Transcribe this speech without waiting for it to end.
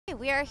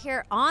we are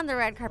here on the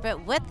red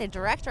carpet with the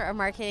director of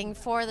marketing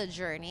for The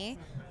Journey.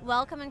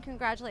 Welcome and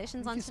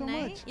congratulations on tonight.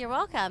 Thank you so much. You're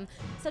welcome.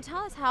 So tell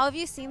us, how have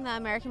you seen the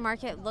American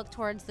market look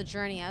towards The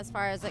Journey as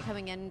far as it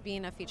coming in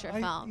being a feature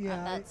film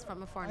that's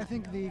from a foreign? I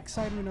think the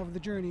excitement of The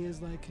Journey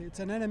is like it's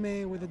an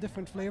anime with a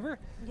different flavor.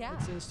 Yeah.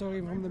 It's a story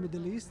from the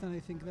Middle East, and I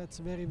think that's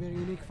very, very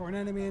unique for an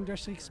anime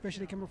industry,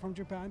 especially coming from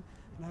Japan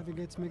and having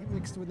it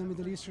mixed with a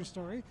Middle Eastern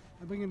story.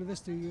 And bringing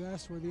this to the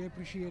US where they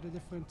appreciate the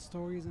different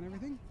stories and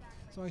everything.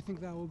 So I think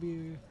that will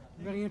be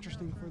very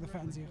interesting for the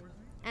fans here.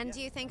 And do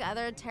you think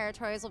other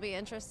territories will be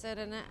interested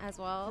in it as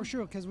well? For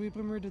sure, because we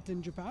premiered it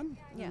in Japan,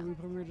 and we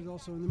premiered it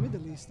also in the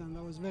Middle East, and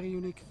that was very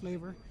unique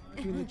flavor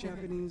between the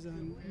Japanese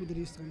and Middle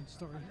Eastern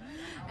story.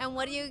 And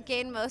what do you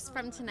gain most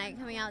from tonight,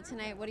 coming out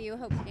tonight? What do you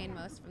hope to gain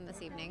most from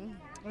this evening?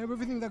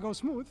 Everything that goes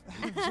smooth,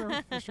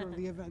 for sure,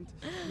 the event.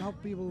 And I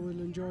hope people will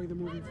enjoy the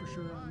movie for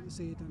sure and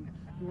see it, and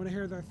we want to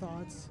hear their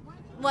thoughts.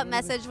 What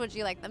message would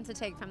you like them to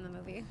take from the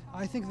movie?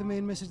 I think the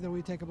main message that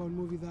we take about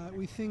movie that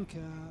we think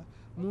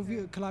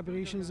movie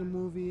collaboration is a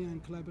movie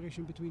and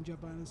collaboration between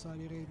Japan and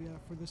Saudi Arabia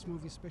for this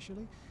movie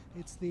especially.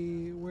 It's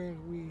where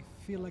we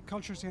feel like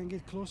cultures can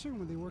get closer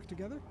when they work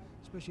together,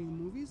 especially in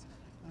movies.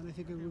 And I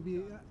think it will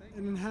be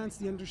and enhance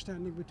the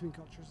understanding between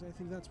cultures. I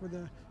think that's where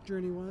the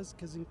journey was,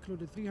 because it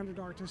included 300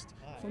 artists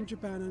from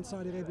Japan and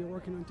Saudi Arabia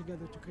working on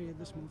together to create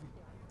this movie.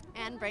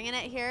 And bringing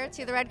it here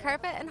to the red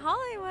carpet in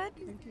Hollywood.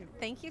 Thank you.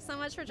 Thank you so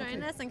much for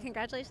joining us, and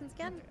congratulations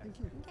again. Thank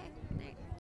you. Okay.